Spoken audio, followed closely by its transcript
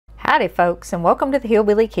Howdy folks, and welcome to the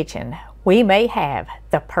Hillbilly Kitchen. We may have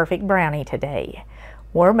the perfect brownie today.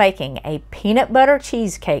 We're making a peanut butter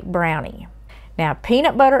cheesecake brownie. Now,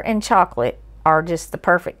 peanut butter and chocolate are just the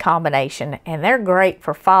perfect combination, and they're great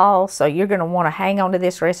for fall, so you're going to want to hang on to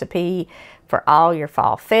this recipe for all your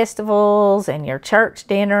fall festivals and your church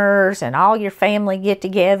dinners and all your family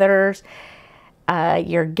get-togethers,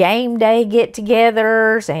 your game day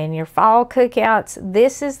get-togethers and your fall cookouts.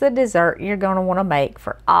 This is the dessert you're going to want to make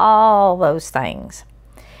for all those things.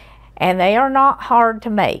 And they are not hard to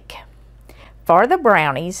make. For the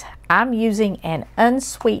brownies, I'm using an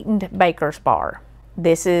unsweetened baker's bar.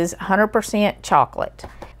 This is 100% chocolate.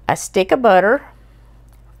 A stick of butter,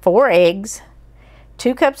 4 eggs,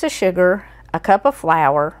 2 cups of sugar, a cup of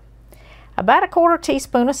flour, about a 1/4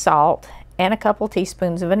 teaspoon of salt, and a couple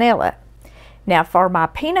teaspoons of vanilla. Now for my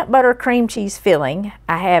peanut butter cream cheese filling,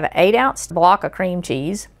 I have an 8-ounce block of cream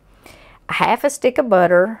cheese, a 1/2 stick of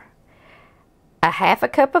butter, a 1/2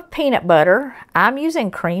 cup of peanut butter. I'm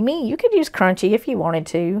using creamy. You could use crunchy if you wanted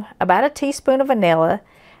to. About a teaspoon of vanilla,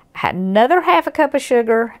 another 1/2 cup of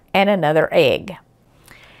sugar, and another egg.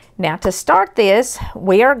 Now to start this,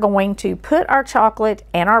 we are going to put our chocolate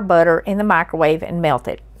and our butter in the microwave and melt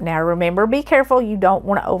it. Now remember, be careful, you don't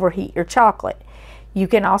want to overheat your chocolate. You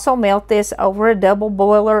can also melt this over a double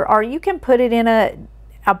boiler, or you can put it in a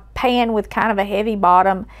pan with kind of a heavy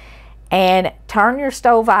bottom and turn your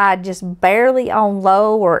stove eye just barely on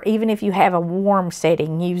low, or even if you have a warm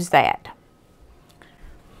setting, use that.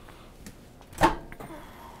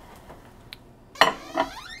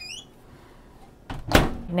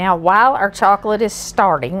 Now while our chocolate is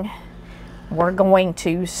starting, we're going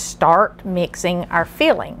to start mixing our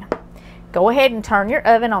filling. Go ahead and turn your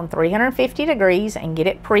oven on 350 degrees and get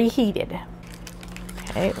it preheated.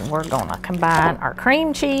 Okay, we're gonna combine our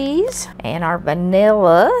cream cheese and our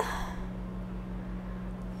vanilla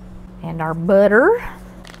and our butter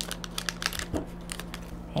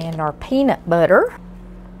and our peanut butter.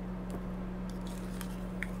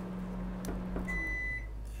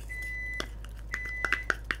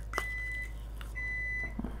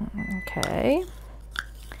 Okay,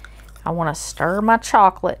 I want to stir my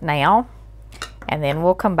chocolate now, and then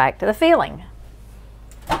we'll come back to the filling.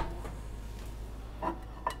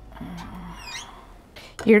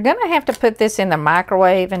 You're going to have to put this in the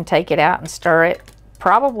microwave and take it out and stir it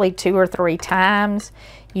probably 2 or 3 times.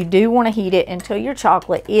 You do want to heat it until your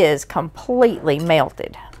chocolate is completely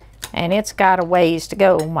melted. And it's got a ways to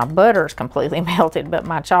go. My butter's completely melted, but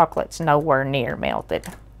my chocolate's nowhere near melted.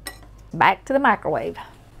 Back to the microwave.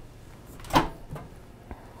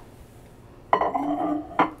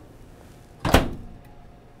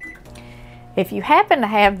 If you happen to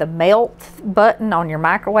have the melt button on your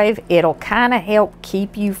microwave, it'll kind of help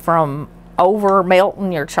keep you from over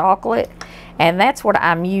melting your chocolate, and that's what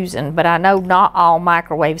I'm using, but I know not all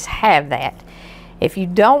microwaves have that. If you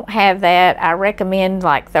don't have that, I recommend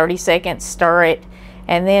like 30 seconds, stir it,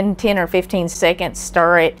 and then 10 or 15 seconds,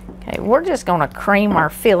 stir it. Okay, we're just going to cream our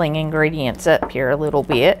filling ingredients up here a little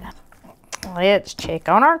bit. Let's check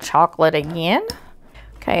on our chocolate again.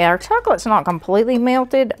 Okay, our chocolate's not completely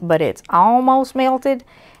melted, but it's almost melted.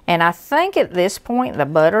 And I think at this point the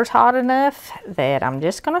butter's hot enough that I'm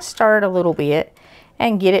just going to stir it a little bit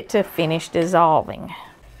and get it to finish dissolving.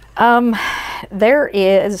 There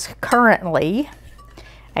is currently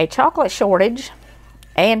a chocolate shortage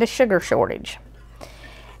and a sugar shortage.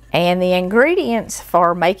 And the ingredients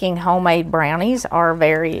for making homemade brownies are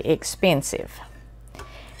very expensive.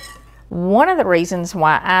 One of the reasons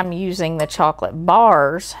why I'm using the chocolate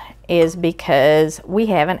bars is because we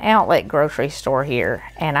have an outlet grocery store here,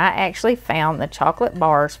 and I actually found the chocolate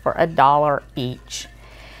bars for $1 each.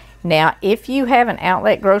 Now, if you have an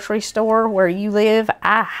outlet grocery store where you live,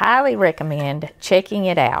 I highly recommend checking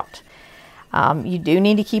it out. You do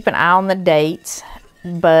need to keep an eye on the dates,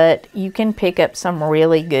 but you can pick up some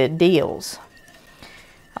really good deals.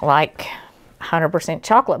 Like 100%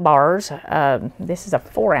 chocolate bars. This is a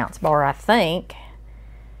 4-ounce bar, I think.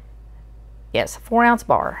 Yes, a 4-ounce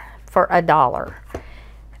bar for $1.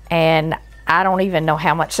 And I don't even know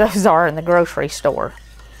how much those are in the grocery store.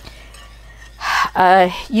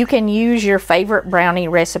 You can use your favorite brownie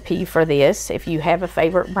recipe for this if you have a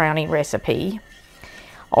favorite brownie recipe.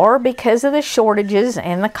 Or because of the shortages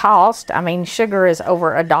and the cost, I mean, sugar is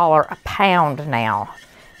over $1 a pound now,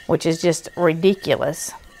 which is just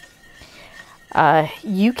ridiculous.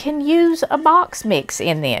 You can use a box mix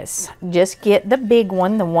in this. Just get the big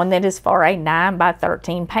one, the one that is for a 9 by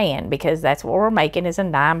 13 pan, because that's what we're making, is a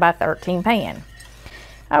 9 by 13 pan.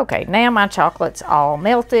 Okay, now my chocolate's all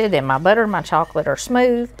melted and my butter and my chocolate are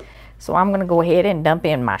smooth. So I'm going to go ahead and dump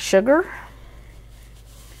in my sugar.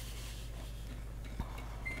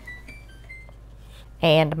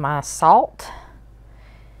 and my salt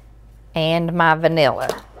and my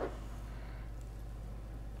vanilla.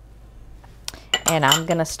 And I'm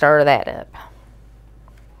going to stir that up.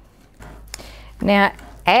 Now,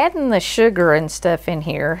 adding the sugar and stuff in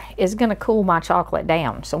here is going to cool my chocolate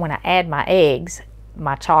down. So when I add my eggs,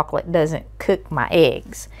 my chocolate doesn't cook my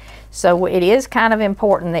eggs. So it is kind of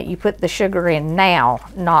important that you put the sugar in now,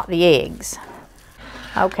 not the eggs.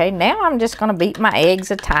 Okay, now I'm just going to beat my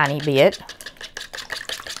eggs a tiny bit.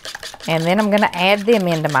 And then I'm going to add them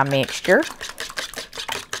into my mixture.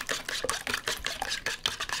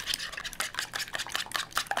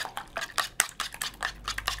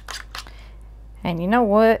 And you know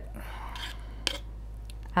what?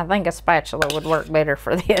 I think a spatula would work better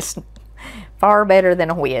for this. Far better than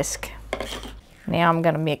a whisk. Now I'm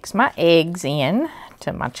going to mix my eggs in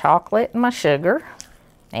to my chocolate and my sugar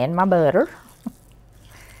and my butter.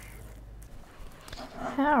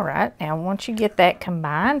 Alright, now once you get that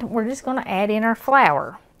combined, we're just going to add in our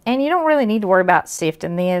flour. And you don't really need to worry about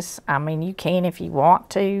sifting this. I mean, you can if you want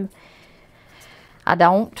to. I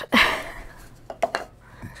don't.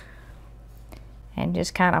 And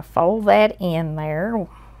just kind of fold that in there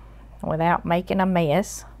without making a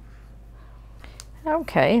mess.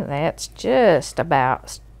 Okay, that's just about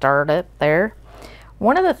stirred up there.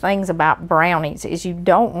 One of the things about brownies is you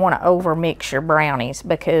don't want to overmix your brownies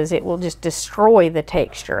because it will just destroy the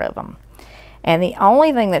texture of them. And the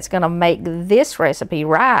only thing that's going to make this recipe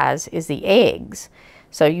rise is the eggs.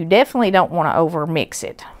 So you definitely don't want to overmix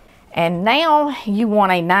it. And now you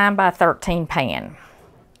want a 9x13 pan.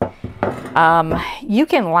 You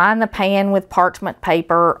can line the pan with parchment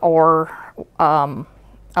paper or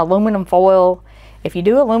aluminum foil. If you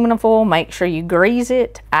do aluminum foil, make sure you grease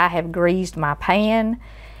it. I have greased my pan.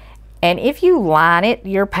 And if you line it,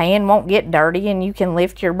 your pan won't get dirty and you can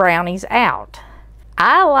lift your brownies out.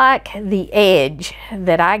 I like the edge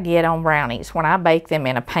that I get on brownies when I bake them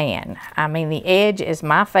in a pan. I mean, the edge is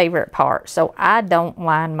my favorite part, so I don't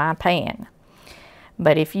line my pan.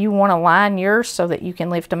 But if you want to line yours so that you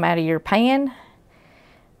can lift them out of your pan,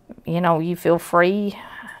 you know, you feel free.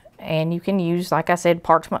 And you can use, like I said,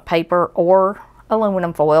 parchment paper or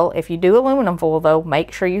aluminum foil. If you do aluminum foil though,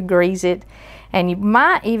 make sure you grease it. And you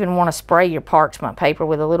might even want to spray your parchment paper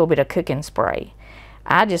with a little bit of cooking spray.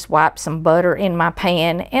 I just wipe some butter in my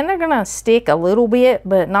pan and they're going to stick a little bit,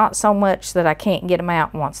 but not so much that I can't get them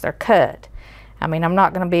out once they're cut. I mean, I'm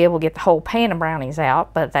not going to be able to get the whole pan of brownies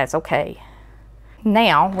out, but that's okay.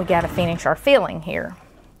 Now we got to finish our filling here.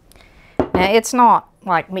 Now it's not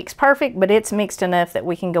like mixed perfect, but it's mixed enough that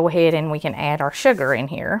we can go ahead and we can add our sugar in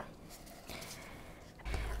here.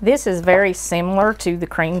 This is very similar to the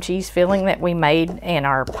cream cheese filling that we made in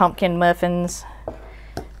our pumpkin muffins.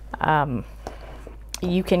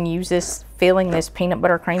 You can use this filling, this peanut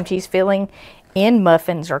butter cream cheese filling, in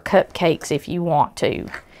muffins or cupcakes if you want to.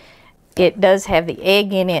 It does have the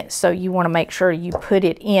egg in it, so you want to make sure you put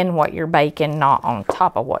it in what you're baking, not on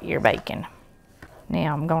top of what you're baking.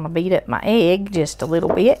 Now I'm going to beat up my egg just a little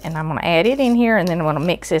bit and I'm going to add it in here and then I'm going to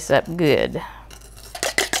mix this up good.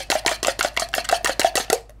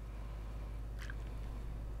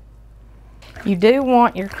 You do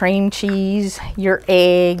want your cream cheese, your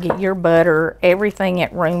egg, your butter, everything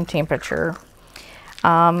at room temperature.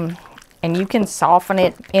 And you can soften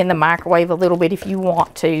it in the microwave a little bit if you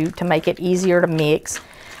want to make it easier to mix.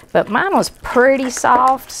 But mine was pretty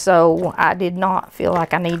soft, so I did not feel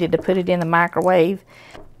like I needed to put it in the microwave.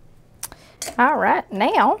 All right,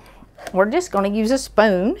 now we're just going to use a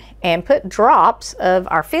spoon and put drops of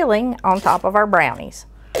our filling on top of our brownies.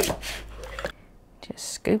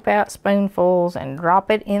 Just scoop out spoonfuls and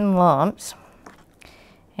drop it in lumps.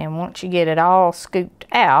 And once you get it all scooped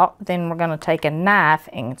out, then we're going to take a knife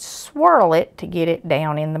and swirl it to get it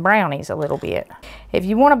down in the brownies a little bit. If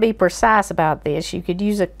you want to be precise about this, you could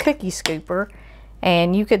use a cookie scooper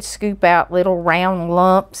and you could scoop out little round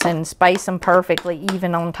lumps and space them perfectly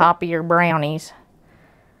even on top of your brownies.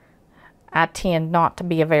 I tend not to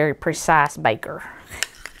be a very precise baker.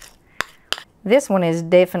 This one is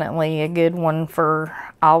definitely a good one for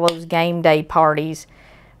all those game day parties,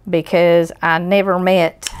 because I never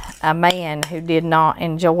met a man who did not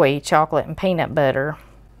enjoy chocolate and peanut butter.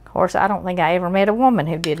 Of course, I don't think I ever met a woman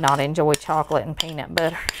who did not enjoy chocolate and peanut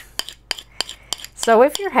butter. So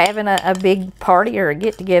if you're having a big party or a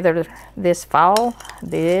get-together this fall,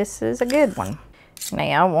 this is a good one.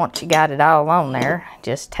 Now, once you got it all on there,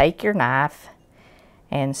 just take your knife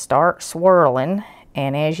and start swirling.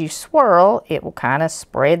 And as you swirl, it will kind of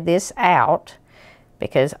spread this out,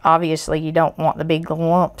 because obviously you don't want the big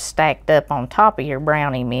lumps stacked up on top of your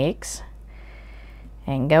brownie mix.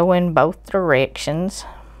 And go in both directions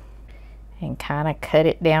and kind of cut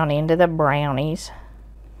it down into the brownies.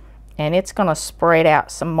 And it's going to spread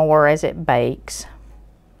out some more as it bakes.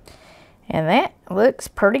 And that looks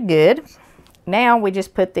pretty good. Now we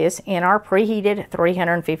just put this in our preheated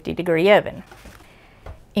 350-degree oven.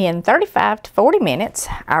 In 35 to 40 minutes,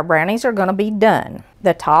 our brownies are going to be done.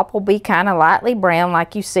 The top will be kind of lightly brown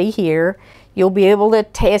like you see here. You'll be able to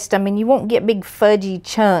test them, and you won't get big fudgy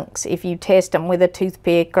chunks if you test them with a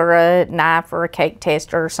toothpick or a knife or a cake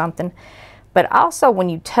tester or something. But also when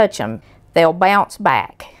you touch them, they'll bounce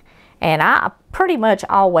back. And I pretty much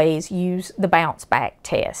always use the bounce back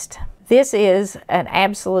test. This is an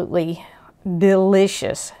absolutely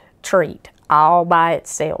delicious treat all by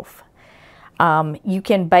itself. You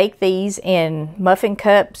can bake these in muffin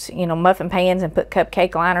cups, you know, muffin pans, and put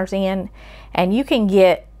cupcake liners in. And you can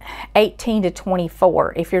get 18 to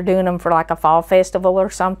 24 if you're doing them for like a fall festival or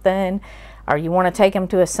something, or you want to take them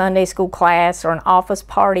to a Sunday school class or an office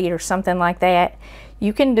party or something like that.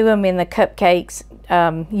 You can do them in the cupcakes.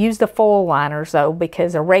 Use the foil liners though,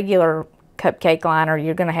 because a regular cupcake liner,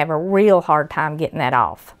 you're going to have a real hard time getting that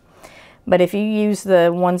off. But if you use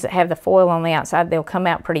the ones that have the foil on the outside, they'll come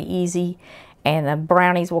out pretty easy, and the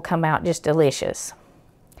brownies will come out just delicious.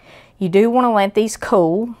 You do want to let these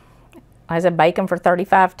cool. As I bake them for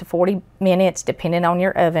 35 to 40 minutes, depending on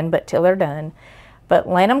your oven, but till they're done. But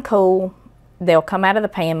let them cool. They'll come out of the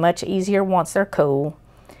pan much easier once they're cool.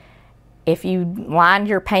 If you lined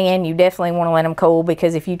your pan, you definitely want to let them cool,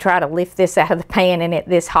 because if you try to lift this out of the pan and it's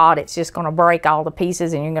this hot, it's just going to break all the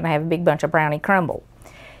pieces and you're going to have a big bunch of brownie crumble.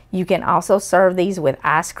 You can also serve these with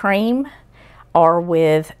ice cream or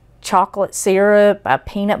with chocolate syrup, a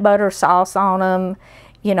peanut butter sauce on them,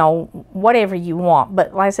 you know, whatever you want.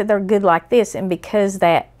 But like I said, they're good like this, and because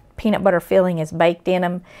that peanut butter filling is baked in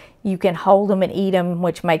them, you can hold them and eat them,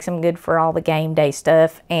 which makes them good for all the game day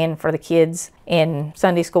stuff and for the kids in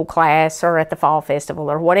Sunday school class or at the fall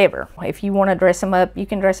festival or whatever. If you want to dress them up, you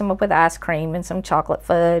can dress them up with ice cream and some chocolate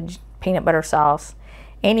fudge, peanut butter sauce,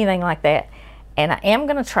 anything like that. And I am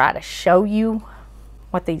going to try to show you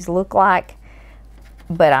what these look like,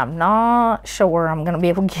 but I'm not sure I'm going to be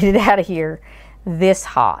able to get it out of here this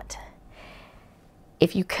hot.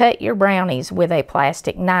 If you cut your brownies with a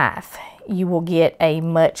plastic knife, you will get a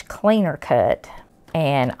much cleaner cut.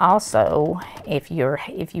 And also, if you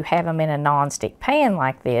have them in a non-stick pan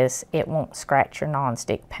like this, it won't scratch your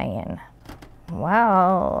non-stick pan.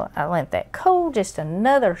 Well, I let that cool just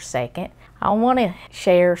another second. I want to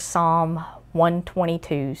share Psalm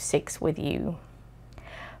 122:6 with you.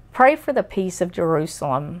 Pray for the peace of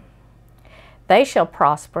Jerusalem. They shall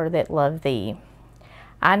prosper that love thee.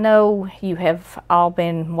 I know you have all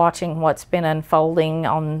been watching what's been unfolding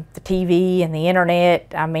on the TV and the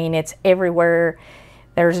internet. I mean, it's everywhere.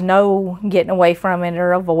 There's no getting away from it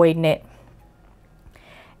or avoiding it.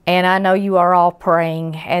 And I know you are all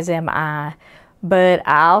praying, as am I. But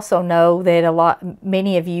I also know that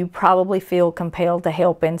many of you probably feel compelled to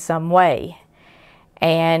help in some way.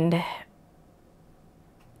 And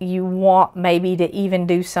you want maybe to even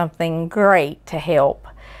do something great to help.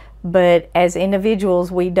 But as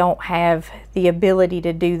individuals, we don't have the ability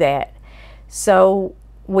to do that. So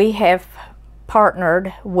we have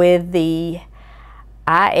partnered with the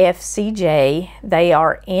IFCJ. They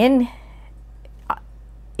are in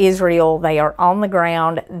Israel. They are on the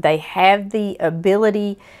ground. They have the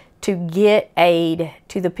ability to get aid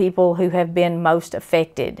to the people who have been most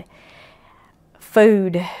affected.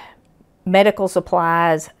 Food, medical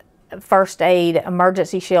supplies, first aid,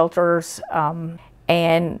 emergency shelters,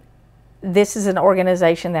 and this is an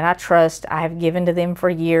organization that I trust. I have given to them for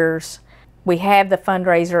years. We have the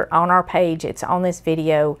fundraiser on our page. It's on this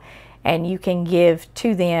video, and you can give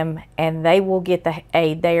to them and they will get the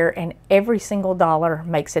aid there, and every single dollar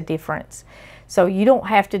makes a difference. So you don't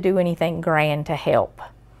have to do anything grand to help.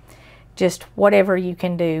 Just whatever you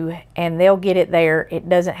can do, and they'll get it there. It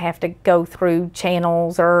doesn't have to go through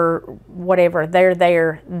channels or whatever. They're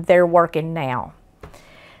there. They're working now.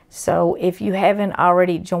 So if you haven't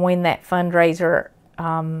already joined that fundraiser,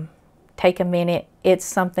 take a minute. It's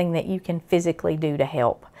something that you can physically do to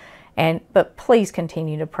help. But please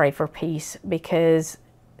continue to pray for peace, because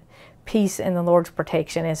peace and the Lord's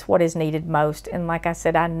protection is what is needed most. And like I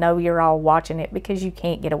said, I know you're all watching it because you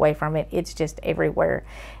can't get away from it. It's just everywhere,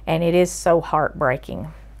 and it is so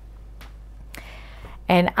heartbreaking.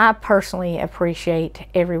 And I personally appreciate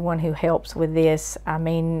everyone who helps with this. I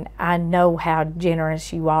mean, I know how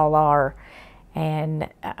generous you all are, and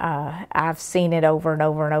I've seen it over and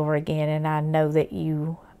over and over again, and I know that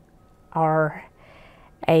you are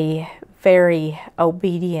a very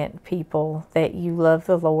obedient people, that you love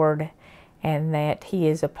the Lord and that He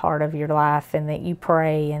is a part of your life, and that you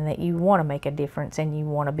pray, and that you want to make a difference, and you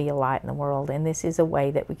want to be a light in the world. And this is a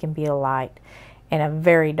way that we can be a light in a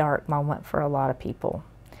very dark moment for a lot of people.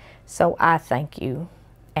 So I thank you,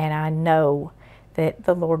 and I know that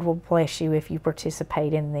the Lord will bless you if you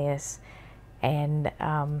participate in this. And,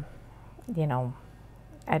 you know,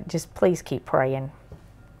 just please keep praying.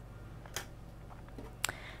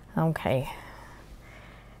 Okay.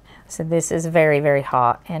 So this is very, very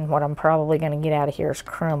hot, and what I'm probably going to get out of here is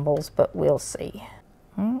crumbles, but we'll see.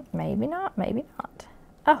 Maybe not, maybe not.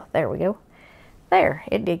 Oh, there we go. There,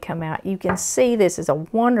 it did come out. You can see this is a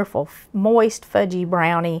wonderful, moist, fudgy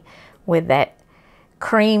brownie with that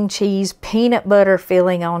cream cheese, peanut butter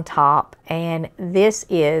filling on top, and this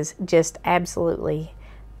is just absolutely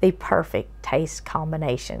the perfect taste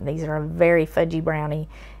combination. These are a very fudgy brownie,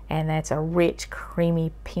 and that's a rich,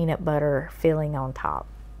 creamy peanut butter filling on top.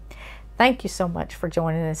 Thank you so much for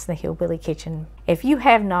joining us in the Hillbilly Kitchen. If you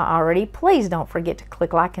have not already, please don't forget to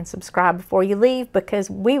click like and subscribe before you leave, because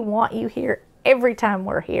we want you here every time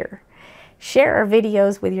we're here. Share our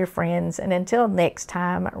videos with your friends, and until next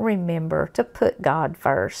time, remember to put God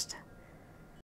first.